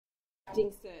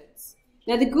surds.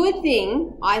 Now the good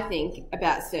thing, I think,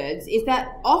 about surds is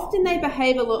that often they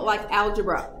behave a lot like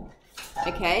algebra.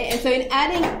 Okay, and so in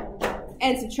adding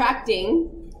and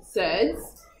subtracting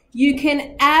surds, you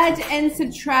can add and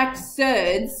subtract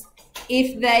surds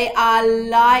if they are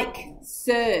like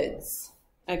surds.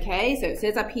 Okay, so it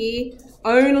says up here,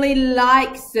 only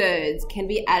like surds can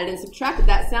be added and subtracted.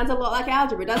 That sounds a lot like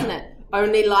algebra, doesn't it?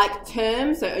 Only like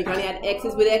terms, so you can only add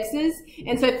x's with x's.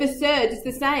 And so for surds, it's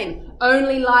the same.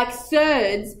 Only like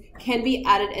surds can be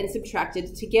added and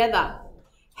subtracted together.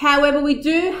 However, we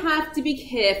do have to be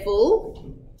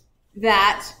careful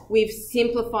that we've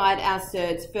simplified our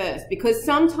surds first, because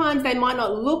sometimes they might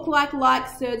not look like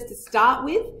surds to start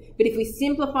with, but if we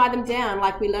simplify them down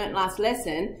like we learnt last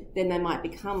lesson, then they might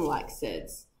become like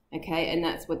surds. Okay, and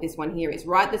that's what this one here is.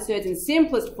 Write the surds in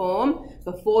simplest form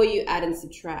before you add and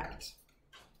subtract.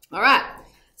 All right,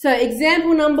 so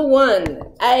example number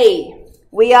 1, A.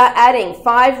 We are adding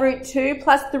 5 root 2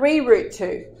 plus 3 root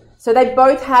 2. So they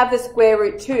both have the square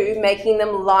root 2, making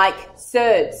them like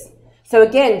surds. So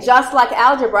again, just like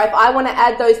algebra, if I want to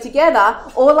add those together,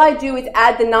 all I do is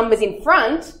add the numbers in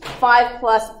front. 5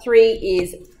 plus 3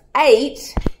 is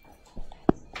 8.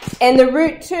 And the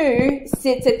root 2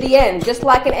 sits at the end, just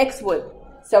like an x would.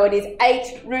 So it is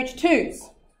 8 root 2s.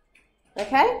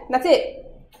 Okay, that's it.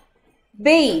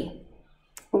 B,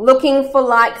 looking for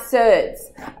like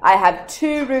surds. I have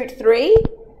 2 root 3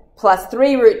 plus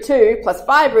 3 root 2 plus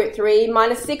 5 root 3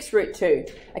 minus 6 root 2.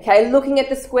 Okay, looking at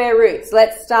the square roots,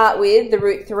 let's start with the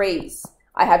root 3s.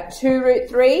 I have 2 root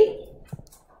 3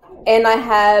 and I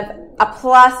have a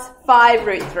plus 5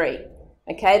 root 3.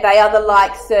 Okay, they are the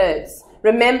like surds.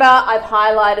 Remember, I've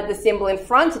highlighted the symbol in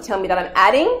front to tell me that I'm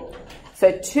adding.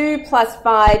 So 2 plus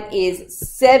 5 is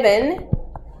 7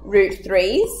 root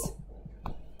 3s.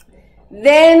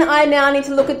 Then I now need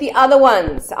to look at the other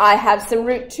ones. I have some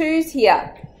root 2s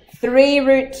here. 3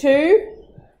 root 2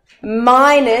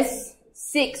 minus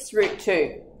 6 root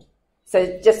 2.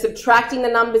 So just subtracting the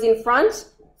numbers in front.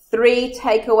 3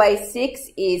 take away 6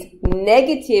 is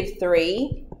negative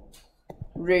 3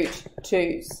 root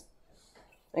 2s.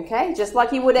 Okay, just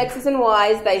like you would x's and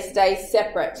y's, they stay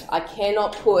separate. I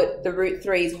cannot put the root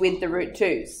 3s with the root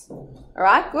 2s. All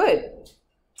right, good.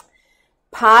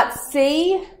 Part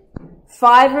C,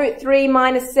 5 root 3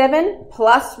 minus 7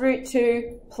 plus root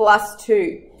 2 plus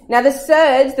 2. Now the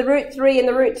surds, the root 3 and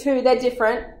the root 2, they're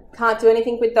different. Can't do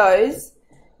anything with those.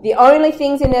 The only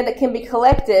things in there that can be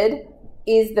collected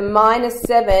is the minus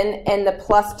 7 and the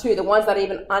plus 2. The ones that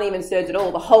aren't even surds at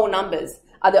all, the whole numbers,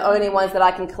 are the only ones that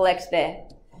I can collect there.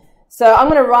 So I'm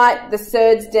going to write the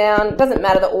surds down. It doesn't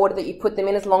matter the order that you put them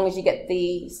in as long as you get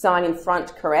the sign in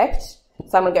front correct.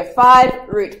 So I'm going to go 5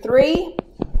 root 3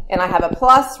 and I have a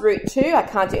plus root 2. I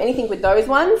can't do anything with those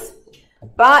ones.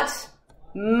 But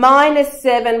minus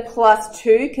 7 plus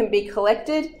 2 can be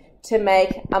collected to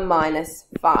make a minus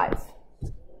 5.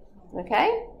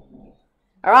 Okay?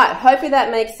 All right, hopefully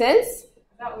that makes sense.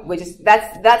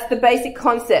 That's the basic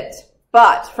concept.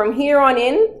 But from here on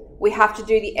in, we have to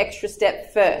do the extra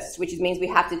step first, which means we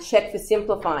have to check for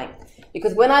simplifying.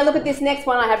 Because when I look at this next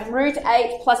one, I have root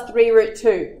 8 plus 3 root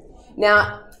 2.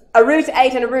 Now, a root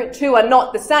 8 and a root 2 are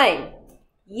not the same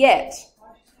yet.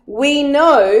 We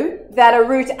know that a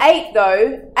root 8,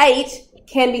 though, 8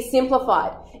 can be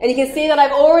simplified. And you can see that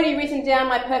I've already written down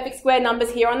my perfect square numbers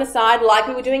here on the side like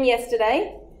we were doing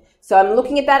yesterday. So I'm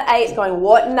looking at that 8 going,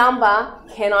 what number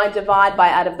can I divide by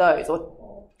out of those?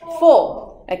 Or 4.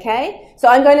 Okay, so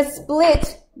I'm going to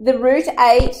split the root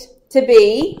 8 to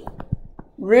be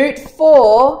root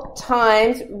 4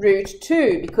 times root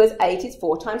 2 because 8 is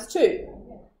 4 times 2.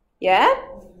 Yeah?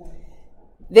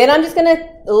 Then I'm just going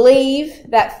to leave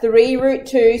that 3 root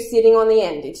 2 sitting on the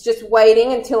end. It's just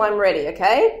waiting until I'm ready,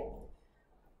 okay?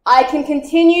 I can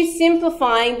continue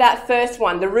simplifying that first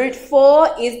one. The root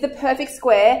 4 is the perfect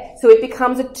square, so it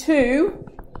becomes a 2.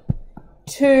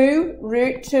 2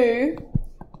 root 2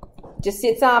 just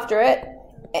sits after it,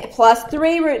 plus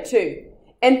 3 root 2.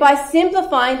 And by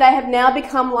simplifying, they have now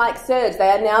become like surds. They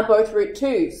are now both root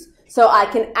 2s. So I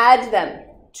can add them.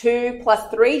 2 plus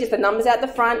 3, just the numbers out the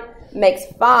front, makes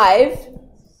 5.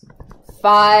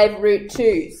 5 root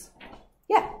 2s.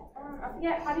 Yeah?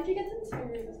 Yeah, how did you get the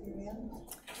 2?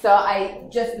 So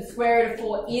the square root of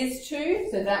 4 is 2.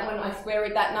 So that one, I square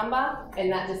root that number,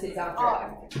 and that just sits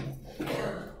after it.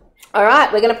 All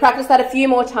right, we're going to practice that a few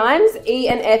more times. E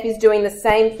and F is doing the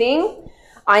same thing.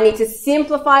 I need to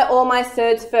simplify all my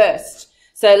surds first.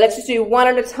 So let's just do one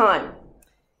at a time.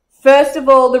 First of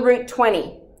all, the root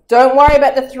 20. Don't worry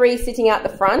about the 3 sitting out the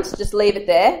front. Just leave it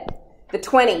there. The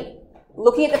 20.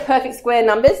 Looking at the perfect square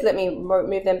numbers, let me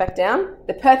move them back down.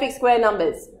 The perfect square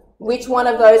numbers. Which one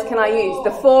of those can I use?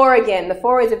 The 4 again. The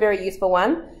 4 is a very useful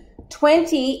one.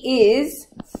 20 is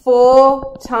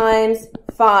 4 times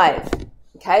 5.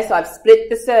 Okay, so I've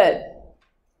split the surd.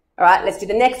 All right, let's do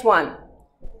the next one.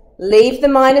 Leave the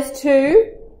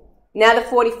 -2. Now the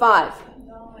 45.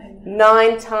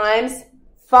 9 times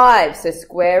 5. So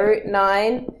square root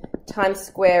 9 times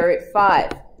square root 5.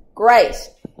 Great.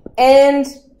 And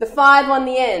the 5 on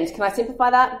the end. Can I simplify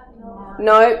that?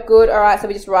 No. Good. All right, so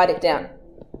we just write it down.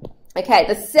 Okay,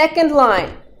 the second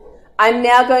line. I'm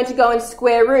now going to go and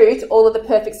square root all of the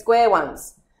perfect square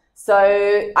ones. So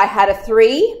I had a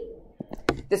 3.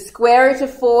 The square root of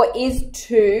 4 is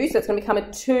 2, so it's going to become a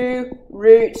 2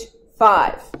 root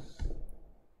 5.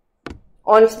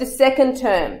 On to the second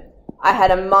term. I had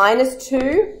a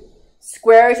 -2.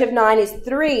 Square root of 9 is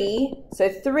 3, so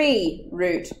 3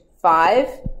 root 5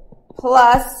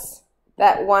 plus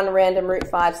that one random root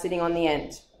 5 sitting on the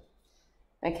end.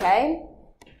 Okay?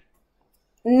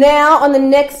 Now, on the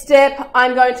next step,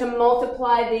 I'm going to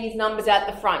multiply these numbers at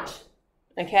the front.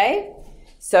 Okay?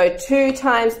 So 2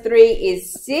 times 3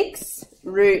 is 6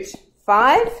 root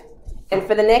 5. And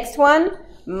for the next one,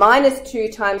 -2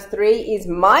 times 3 is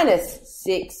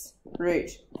 -6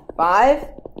 root 5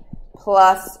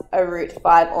 plus a root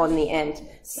 5 on the end.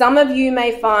 Some of you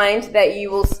may find that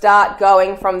you will start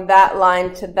going from that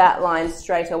line to that line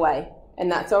straight away.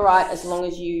 And that's all right as long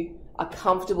as you are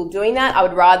comfortable doing that. I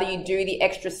would rather you do the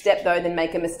extra step, though, than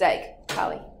make a mistake.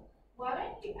 Carly? Why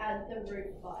don't you add the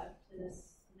root 5 to this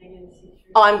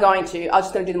 -6? I'm going to. I was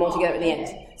just going to do them all together at the end.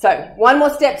 So one more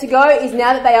step to go is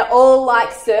now that they are all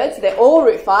like surds, so they're all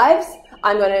root 5s,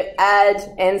 I'm going to add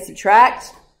and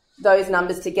subtract those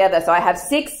numbers together. So I have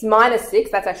 6 minus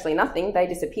 6, that's actually nothing, they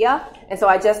disappear. And so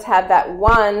I just have that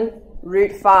 1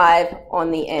 root 5 on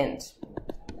the end.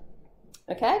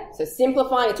 Okay, so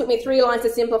simplifying, it took me 3 lines to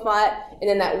simplify it, and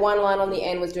then that 1 line on the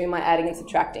end was doing my adding and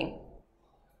subtracting.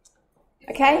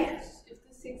 Okay? If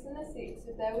the 6 and the 6,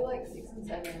 if they were like 6 and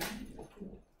 7, what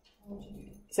would you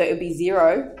do? So it would be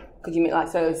 0, because you mean like,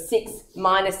 so 6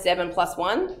 minus 7 plus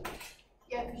 1.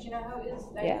 Yeah, because you know how it is,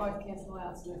 they both cancel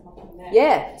out, so there's nothing there.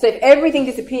 Yeah, so if everything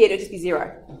disappeared, it would just be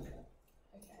 0.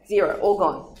 Okay. 0, all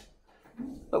gone.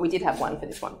 But we did have 1 for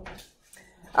this one.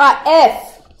 All right,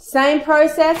 F. Same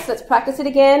process. Let's practice it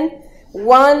again.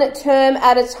 One term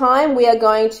at a time, we are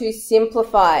going to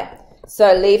simplify.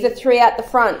 So leave the 3 at the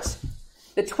front.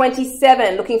 The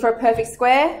 27, looking for a perfect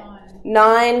square?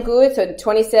 9, good. So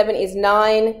 27 is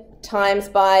 9 times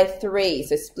by 3.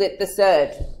 So split the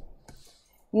surd.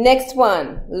 Next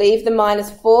one, leave the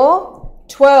 -4.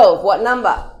 12, what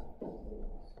number?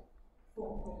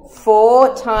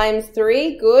 4 times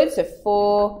 3, good. So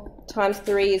 4 times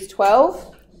 3 is 12.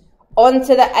 On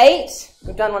to the 8.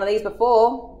 We've done one of these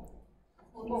before.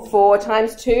 4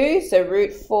 times 2, so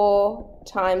root 4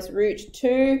 times root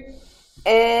 2.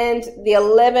 And the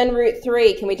 11 root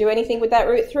 3. Can we do anything with that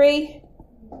root 3?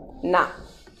 Nah.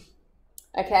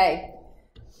 Okay.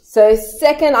 So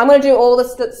second, I'm going to do all the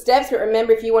steps, but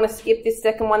remember if you want to skip this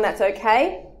second one, that's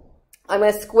okay. I'm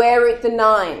going to square root the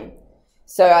 9.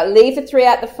 So I leave the 3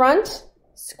 out the front.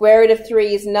 Square root of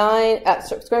 3 is 9.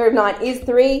 Square root of 9 is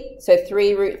 3, so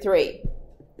 3 root 3.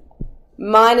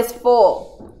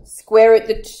 -4. Square root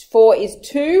of 4 is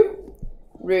 2,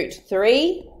 root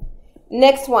 3.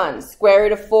 Next one, square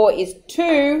root of 4 is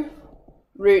 2,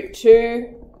 root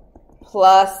 2,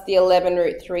 plus the 11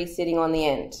 root 3 sitting on the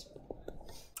end.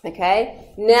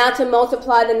 Okay, now to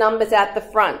multiply the numbers at the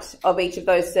front of each of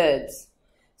those surds.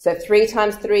 So 3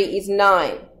 times 3 is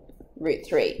 9, root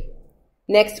 3.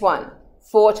 Next one,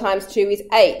 4 times 2 is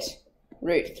 8,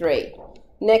 root 3.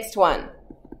 Next one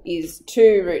is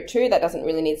 2 root 2. That doesn't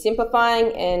really need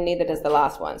simplifying, and neither does the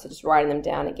last one. So just writing them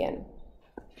down again.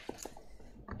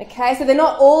 Okay, so they're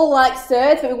not all like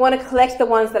surds, but we want to collect the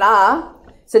ones that are.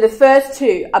 So the first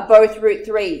 2 are both root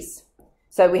 3s.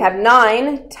 So we have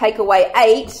 9, take away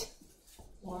 8,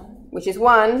 which is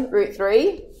 1, root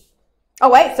 3. Oh,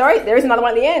 wait, sorry, there is another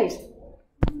one at the end.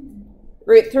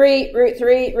 Root 3, root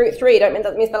 3, root 3. Don't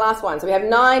miss the last one. So we have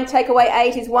 9, take away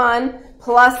 8 is 1,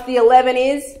 plus the 11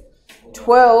 is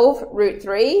 12 root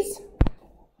 3s.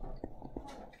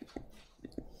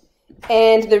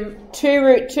 And the 2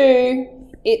 root 2,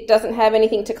 it doesn't have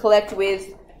anything to collect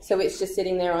with, so it's just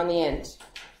sitting there on the end.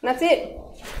 And that's it.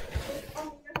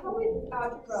 With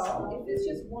algebra, if there's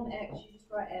just one x, you just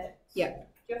write x. Yeah. Do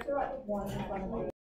you have to write the 1 in front of it?